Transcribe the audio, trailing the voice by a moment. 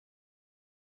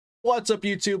What's up,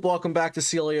 YouTube? Welcome back to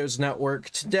Celio's Network.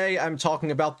 Today I'm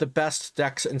talking about the best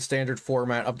decks in standard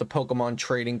format of the Pokemon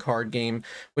trading card game,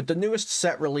 with the newest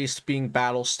set released being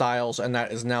Battle Styles, and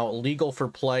that is now legal for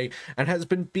play and has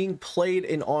been being played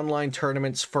in online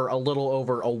tournaments for a little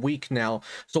over a week now.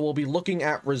 So we'll be looking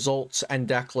at results and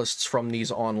deck lists from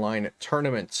these online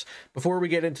tournaments. Before we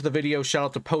get into the video, shout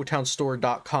out to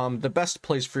PotownStore.com, the best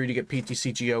place for you to get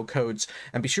PTCGO codes,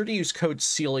 and be sure to use code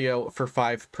Celio for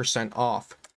 5%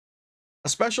 off. A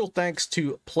special thanks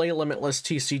to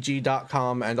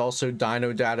PlayLimitlessTCG.com and also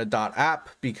DinoData.app,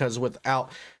 because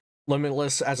without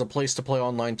Limitless as a place to play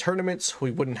online tournaments,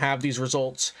 we wouldn't have these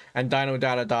results, and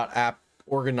DinoData.app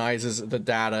organizes the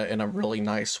data in a really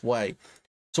nice way.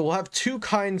 So we'll have two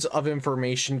kinds of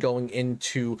information going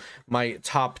into my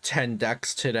top 10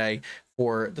 decks today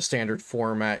for the standard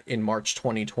format in March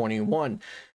 2021.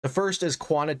 The first is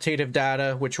quantitative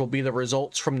data, which will be the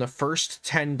results from the first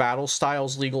 10 Battle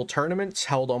Styles legal tournaments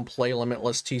held on Play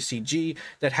Limitless TCG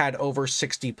that had over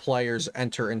 60 players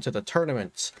enter into the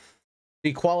tournaments.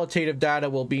 The qualitative data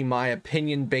will be my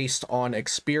opinion based on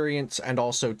experience and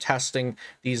also testing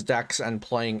these decks and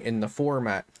playing in the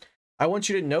format. I want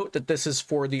you to note that this is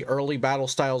for the early Battle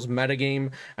Styles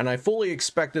metagame, and I fully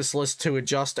expect this list to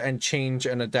adjust and change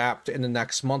and adapt in the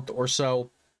next month or so.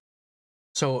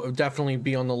 So definitely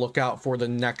be on the lookout for the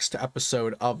next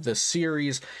episode of this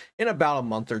series in about a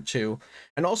month or two.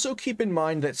 And also keep in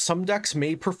mind that some decks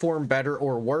may perform better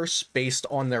or worse based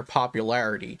on their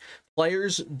popularity.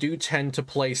 Players do tend to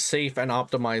play safe and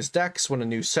optimized decks when a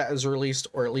new set is released,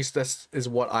 or at least this is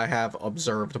what I have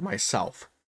observed myself.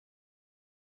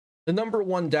 The number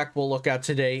one deck we'll look at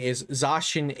today is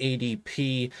Zacian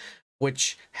ADP,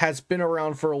 which has been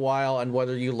around for a while, and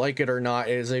whether you like it or not,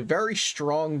 it is a very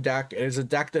strong deck. It is a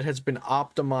deck that has been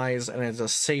optimized and is a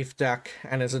safe deck,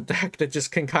 and is a deck that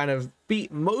just can kind of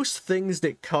beat most things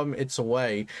that come its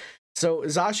way. So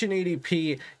Zacian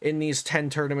ADP in these 10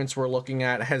 tournaments we're looking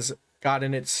at has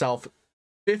gotten itself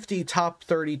 50 top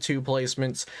 32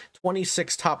 placements,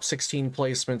 26 top 16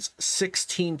 placements,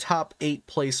 16 top 8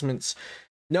 placements.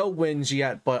 No wins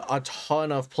yet, but a ton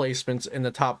of placements in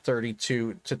the top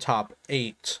 32 to top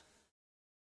 8.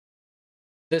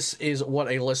 This is what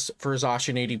a list for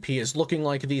Zacian ADP is looking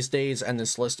like these days, and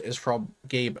this list is from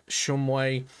Gabe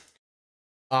Shumway.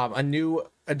 A new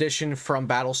addition from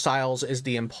Battle Styles is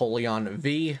the Empoleon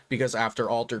V, because after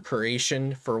Alter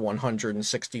Creation for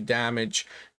 160 damage,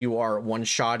 you are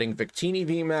one-shotting Victini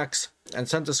vmax and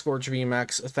Centiskorch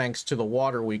vmax thanks to the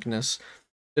water weakness.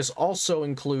 This also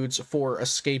includes for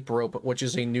Escape Rope, which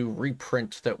is a new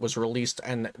reprint that was released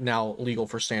and now legal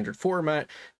for standard format,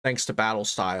 thanks to Battle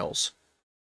Styles.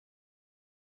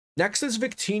 Next is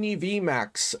Victini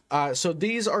vmax. So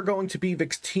these are going to be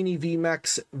Victini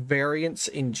vmax variants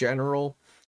in general.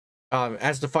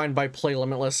 As defined by Play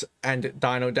Limitless and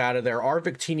Dino Data, there are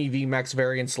Victini vmax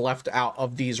variants left out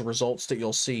of these results that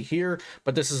you'll see here,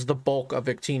 but this is the bulk of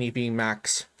Victini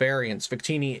vmax variants.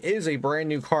 Victini is a brand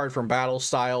new card from Battle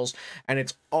Styles, and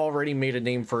it's already made a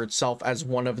name for itself as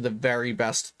one of the very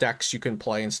best decks you can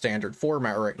play in standard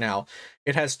format right now.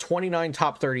 It has 29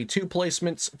 top 32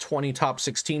 placements, 20 top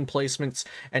 16 placements,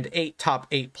 and 8 top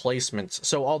 8 placements.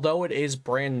 So although it is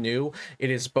brand new, it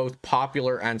is both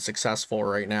popular and successful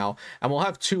right now. And we'll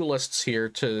have two lists here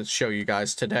to show you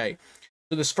guys today.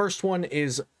 So this first one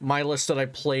is my list that I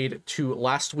played to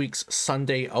last week's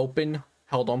Sunday Open,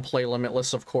 held on Play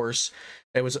Limitless, of course.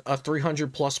 It was a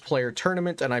 300+ player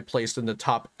tournament, and I placed in the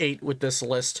top 8 with this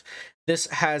list. This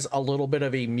has a little bit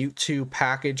of a Mewtwo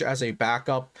package as a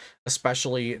backup,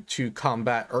 especially to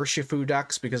combat Urshifu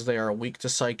decks because they are weak to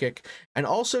Psychic, and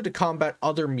also to combat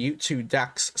other Mewtwo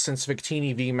decks since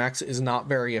Victini vmax is not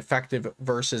very effective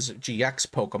versus GX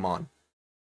Pokemon.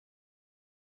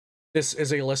 This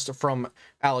is a list from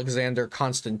Alexander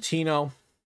Constantino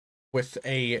with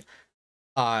a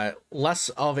less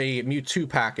of a Mewtwo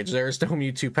package. There is no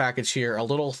Mewtwo package here. A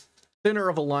little thinner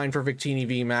of a line for Victini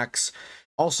vmax.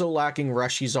 Also lacking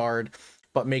Charizard,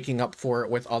 but making up for it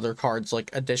with other cards like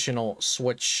additional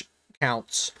switch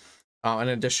counts, an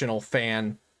additional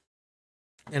fan,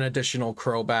 an additional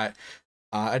Crobat,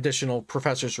 additional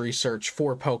Professor's Research,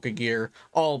 4 Pokegear,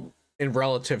 all in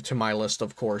relative to my list,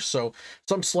 of course. So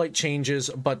some slight changes,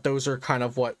 but those are kind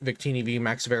of what Victini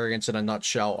vmax variants in a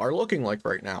nutshell are looking like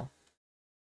right now.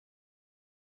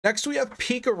 Next, we have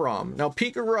Pikarom. Now,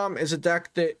 Pikarom is a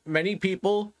deck that many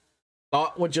people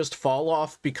thought would just fall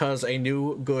off because a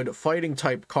new good fighting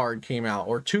type card came out,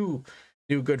 or two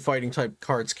new good fighting type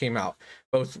cards came out,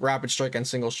 both Rapid Strike and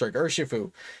Single Strike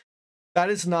Urshifu. That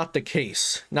is not the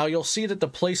case. Now you'll see that the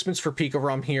placements for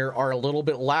pikarom here are a little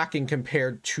bit lacking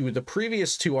compared to the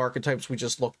previous two archetypes we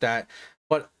just looked at,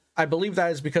 but I believe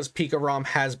that is because pikarom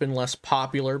has been less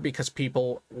popular because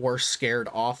people were scared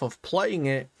off of playing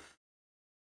it.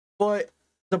 But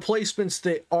the placements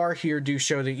that are here do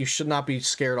show that you should not be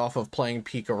scared off of playing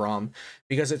pikarom,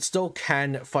 because it still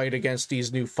can fight against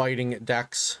these new fighting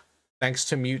decks thanks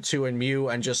to Mewtwo and Mew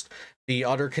and just the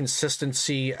utter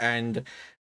consistency and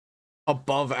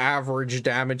above average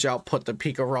damage output that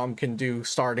pikarom can do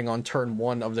starting on turn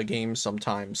 1 of the game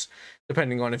sometimes,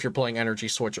 depending on if you're playing energy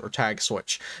switch or tag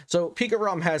switch. So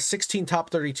pikarom has 16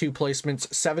 top 32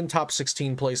 placements, 7 top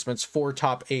 16 placements, 4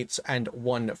 top 8s, and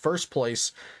 1 first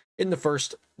place in the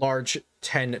first large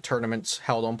 10 tournaments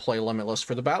held on Play Limitless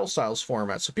for the Battle Styles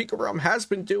format. So pikarom has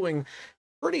been doing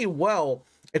pretty well.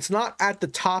 It's not at the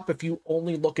top if you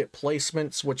only look at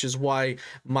placements, which is why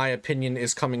my opinion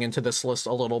is coming into this list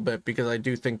a little bit, because I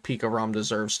do think pikarom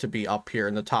deserves to be up here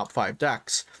in the top 5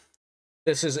 decks.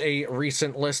 This is a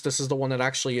recent list. This is the one that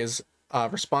actually is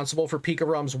responsible for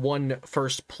pikarom's 1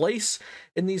 first place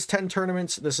in these 10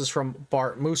 tournaments. This is from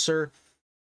Bart Mooser.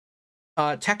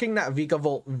 Teching that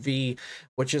Vikavolt V,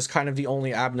 which is kind of the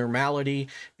only abnormality.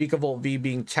 Vikavolt V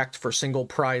being teched for single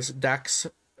prize decks,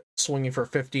 swinging for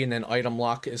 50, and then item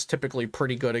lock is typically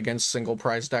pretty good against single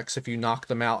prize decks if you knock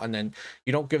them out and then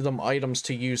you don't give them items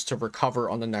to use to recover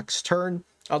on the next turn.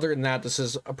 Other than that, this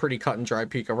is a pretty cut and dry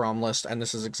pikarom list, and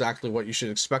this is exactly what you should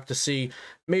expect to see.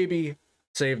 Maybe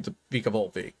save the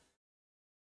Vikavolt V.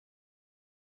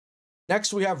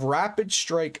 Next, we have Rapid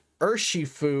Strike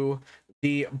Urshifu,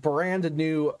 the brand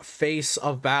new face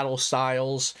of Battle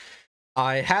Styles.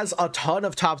 It has a ton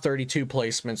of top 32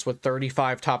 placements with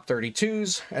 35 top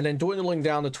 32s, and then dwindling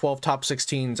down to 12 top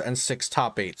 16s and 6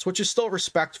 top 8s, which is still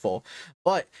respectful,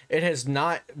 but it has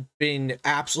not been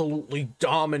absolutely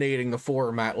dominating the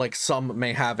format like some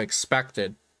may have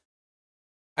expected.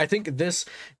 I think this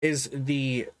is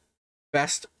the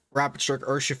best Rapid Strike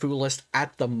Urshifu list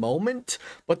at the moment,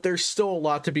 but there's still a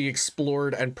lot to be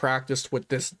explored and practiced with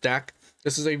this deck.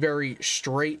 This is a very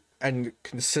straight and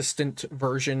consistent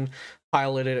version,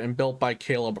 piloted and built by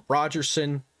Caleb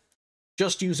Rogerson,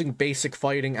 just using basic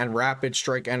fighting and rapid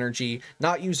strike energy,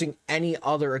 not using any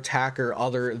other attacker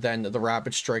other than the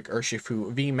Rapid Strike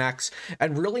Urshifu vmax,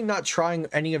 and really not trying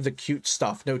any of the cute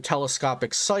stuff. No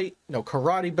telescopic sight, no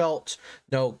karate belt,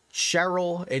 no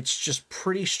Cheryl. It's just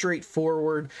pretty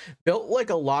straightforward, built like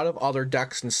a lot of other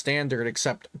decks in Standard,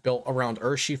 except built around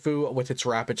Urshifu with its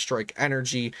Rapid Strike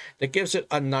energy that gives it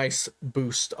a nice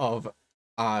boost of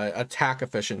attack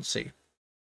efficiency.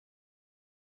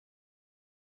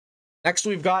 Next,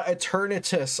 we've got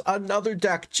Eternatus, another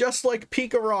deck just like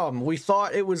pikarom. We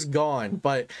thought it was gone,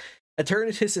 but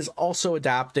Eternatus is also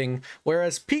adapting,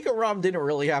 whereas pikarom didn't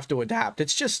really have to adapt.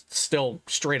 It's just still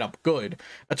straight up good.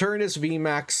 Eternatus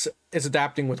VMAX is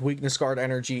adapting with Weakness Guard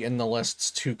energy in the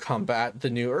lists to combat the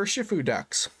new Urshifu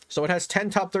decks. So it has 10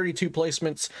 top 32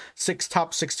 placements, 6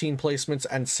 top 16 placements,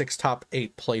 and 6 top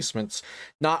 8 placements.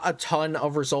 Not a ton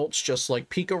of results, just like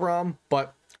pikarom,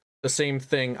 but the same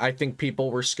thing. I think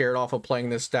people were scared off of playing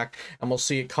this deck, and we'll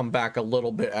see it come back a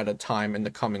little bit at a time in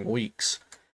the coming weeks.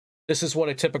 This is what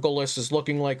a typical list is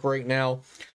looking like right now.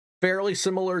 Fairly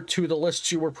similar to the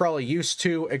lists you were probably used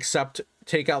to, except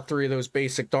take out 3 of those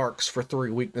basic darks for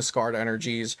 3 Weakness Guard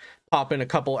energies. Pop in a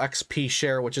couple XP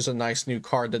share, which is a nice new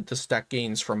card that this deck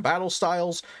gains from Battle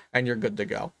Styles, and you're good to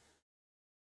go.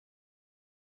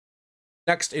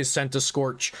 Next is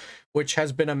Scorch, which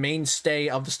has been a mainstay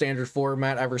of the Standard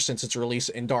format ever since its release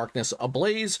in Darkness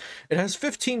Ablaze. It has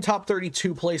 15 top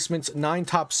 32 placements, 9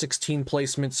 top 16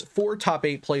 placements, 4 top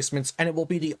 8 placements, and it will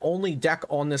be the only deck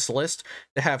on this list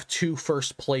to have 2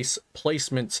 first place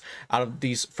placements out of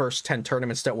these first 10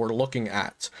 tournaments that we're looking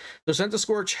at. The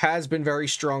Scorch has been very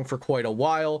strong for quite a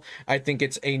while. I think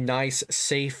it's a nice,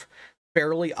 safe,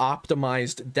 fairly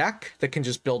optimized deck that can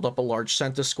just build up a large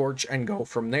Scorch and go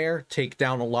from there, take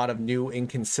down a lot of new,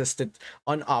 inconsistent,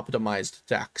 unoptimized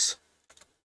decks.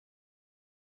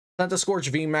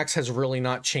 Scorch VMAX has really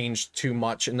not changed too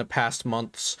much in the past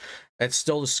months. It's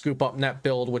still the scoop up net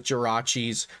build with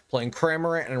Jirachis, playing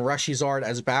Cramorant and Charizard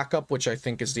as backup, which I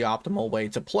think is the optimal way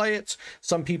to play it.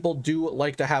 Some people do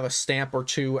like to have a stamp or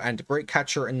 2 and Great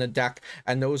Catcher in the deck,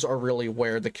 and those are really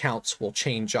where the counts will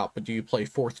change up. But do you play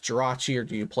 4th Jirachi, or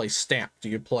do you play Stamp? Do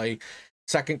you play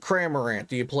 2nd Cramorant?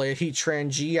 Do you play a Heatran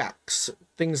GX?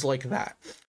 Things like that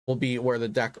will be where the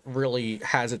deck really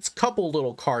has its couple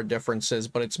little card differences,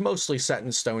 but it's mostly set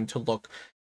in stone to look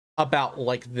about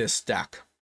like this deck.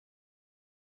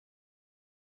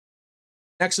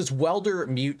 Next is Welder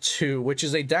Mewtwo, which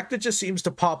is a deck that just seems to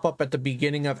pop up at the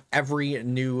beginning of every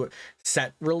new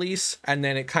set release, and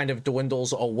then it kind of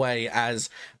dwindles away as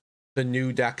the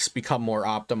new decks become more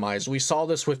optimized. We saw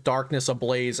this with Darkness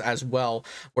Ablaze as well,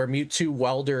 where Mewtwo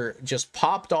Welder just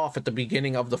popped off at the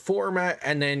beginning of the format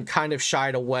and then kind of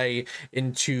shied away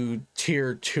into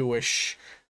tier 2-ish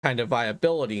kind of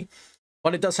viability.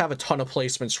 But it does have a ton of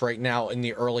placements right now in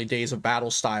the early days of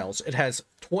Battle Styles. It has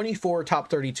 24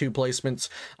 top 32 placements,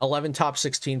 11 top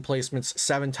 16 placements,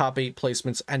 7 top 8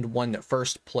 placements, and 1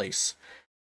 first place.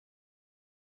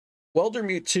 Welder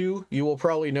Mewtwo, you will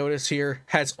probably notice here,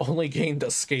 has only gained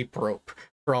Escape Rope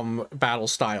from Battle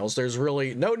Styles. There's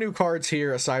really no new cards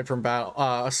here aside from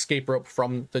Escape Rope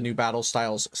from the new Battle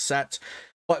Styles set.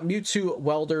 But Mewtwo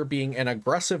Welder, being an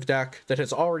aggressive deck that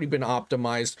has already been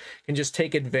optimized, can just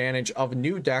take advantage of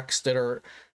new decks that are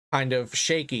kind of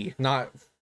shaky, not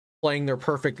playing their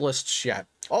perfect lists yet.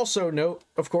 Also note,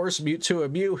 of course, Mewtwo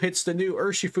and Mew hits the new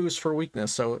Urshifus for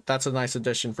weakness, so that's a nice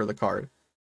addition for the card.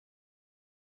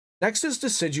 Next is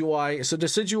Decidueye. So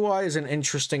Decidueye is an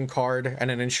interesting card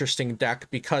and an interesting deck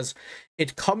because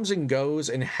it comes and goes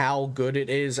in how good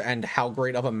it is and how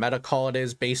great of a meta call it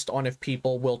is based on if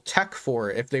people will tech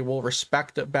for it, if they will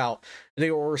respect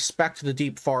the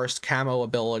Deep Forest camo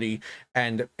ability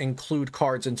and include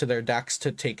cards into their decks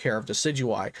to take care of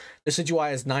Decidueye. Decidueye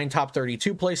has 9 top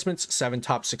 32 placements, 7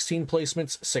 top 16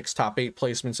 placements, 6 top 8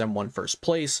 placements, and 1 first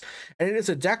place. And it is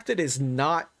a deck that is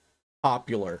not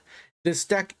popular. This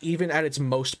deck, even at its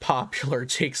most popular,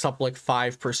 takes up like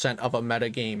 5% of a meta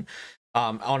game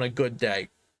on a good day.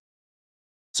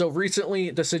 So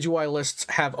recently, the Decidueye lists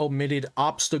have omitted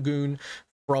Obstagoon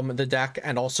from the deck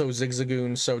and also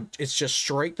Zigzagoon, so it's just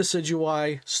straight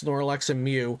Decidueye, Snorlax, and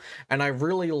Mew, and I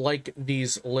really like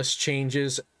these list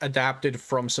changes adapted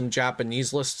from some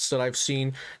Japanese lists that I've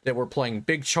seen that were playing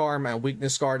Big Charm and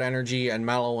Weakness Guard Energy and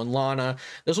Mallow and Lana.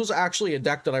 This was actually a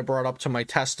deck that I brought up to my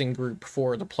testing group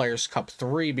for the Players Cup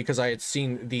 3 because I had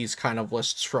seen these kind of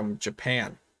lists from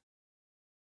Japan.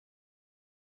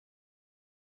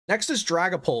 Next is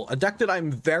Dragapult, a deck that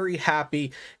I'm very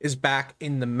happy is back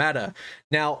in the meta.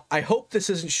 Now, I hope this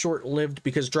isn't short-lived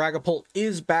because Dragapult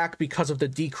is back because of the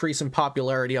decrease in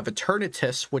popularity of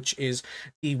Eternatus, which is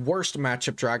the worst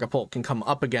matchup Dragapult can come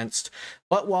up against.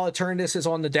 But while Eternatus is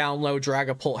on the down low,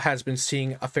 Dragapult has been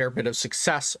seeing a fair bit of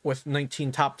success with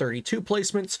 19 top 32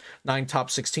 placements, 9 top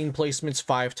 16 placements,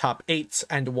 5 top 8s,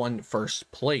 and 1 first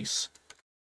place.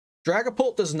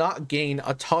 Dragapult does not gain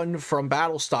a ton from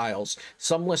Battle Styles.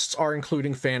 Some lists are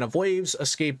including Fan of Waves,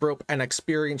 Escape Rope, and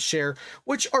Experience Share,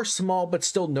 which are small but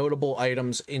still notable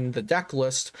items in the deck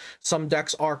list. Some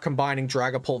decks are combining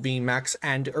Dragapult VMAX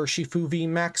and Urshifu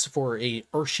VMAX for a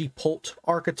Urshipult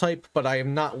archetype, but I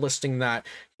am not listing that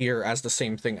here as the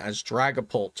same thing as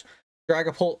Dragapult.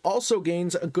 Dragapult also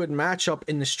gains a good matchup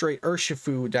in the straight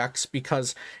Urshifu decks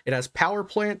because it has Power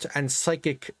Plant and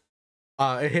Psychic.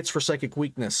 It hits for Psychic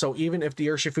Weakness, so even if the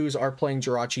Urshifus are playing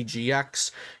Jirachi GX,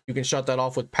 you can shut that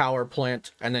off with Power Plant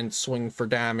and then swing for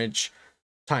damage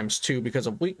 ×2 because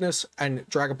of weakness, and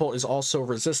Dragapult is also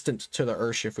resistant to the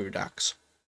Urshifu decks.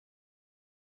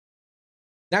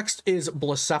 Next is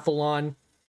Blacephalon.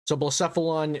 So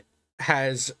Blacephalon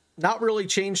has not really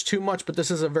changed too much, but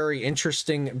this is a very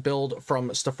interesting build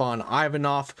from Stefan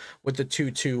Ivanov with the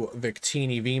 2/2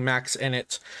 Victini VMAX in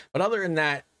it. But other than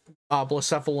that,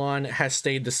 Blacephalon has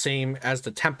stayed the same as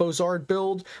the Tempozard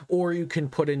build, or you can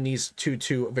put in these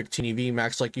 2/2 Victini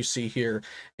VMAX like you see here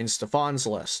in Stefan's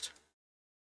list.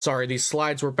 Sorry, these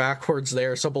slides were backwards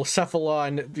there. So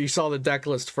Blacephalon, you saw the deck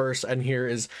list first, and here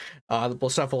is the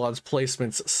Blacephalon's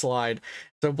placements slide.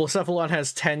 So Blacephalon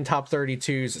has 10 top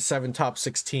 32s, 7 top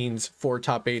 16s, 4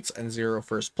 top 8s, and 0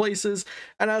 first places.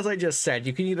 And as I just said,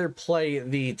 you can either play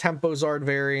the Tempozard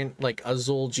variant, like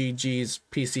Azul GG's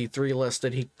PC3 list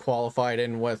that he qualified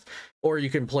in with, or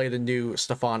you can play the new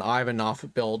Stefan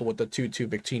Ivanov build with the 2/2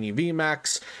 Victini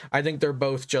VMAX. I think they're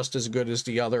both just as good as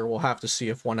the other. We'll have to see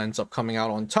if one ends up coming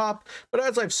out on top. But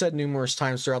as I've said numerous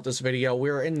times throughout this video,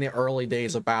 we're in the early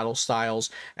days of Battle Styles,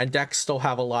 and decks still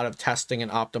have a lot of testing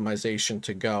and optimization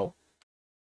to go.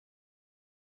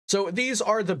 So these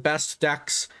are the best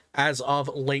decks as of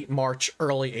late March,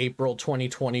 early April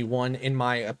 2021, in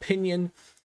my opinion.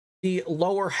 The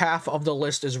lower half of the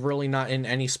list is really not in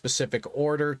any specific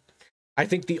order. I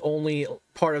think the only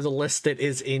part of the list that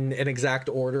is in an exact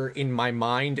order in my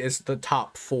mind is the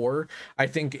top 4. I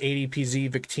think ADPZ,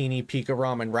 Victini,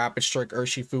 Pikarom, and Rapid Strike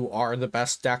Urshifu are the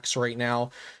best decks right now.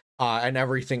 And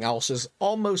everything else is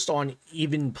almost on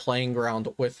even playing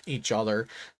ground with each other.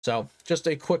 So just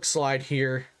a quick slide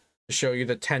here to show you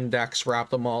the 10 decks, wrap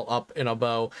them all up in a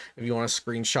bow. If you want to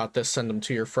screenshot this, send them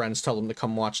to your friends, tell them to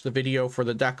come watch the video for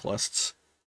the deck lists.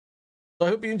 So I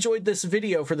hope you enjoyed this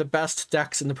video for the best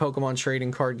decks in the Pokemon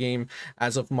trading card game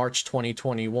as of March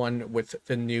 2021 with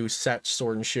the new set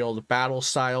Sword and Shield battle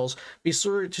styles. Be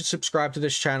sure to subscribe to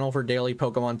this channel for daily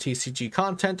Pokemon TCG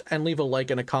content and leave a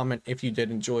like and a comment if you did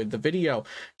enjoy the video.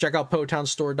 Check out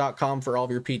PotownStore.com for all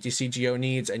of your PTCGO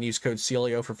needs and use code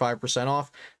Celio for 5%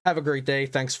 off. Have a great day.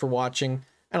 Thanks for watching,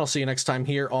 and I'll see you next time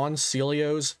here on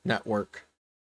Celio's Network.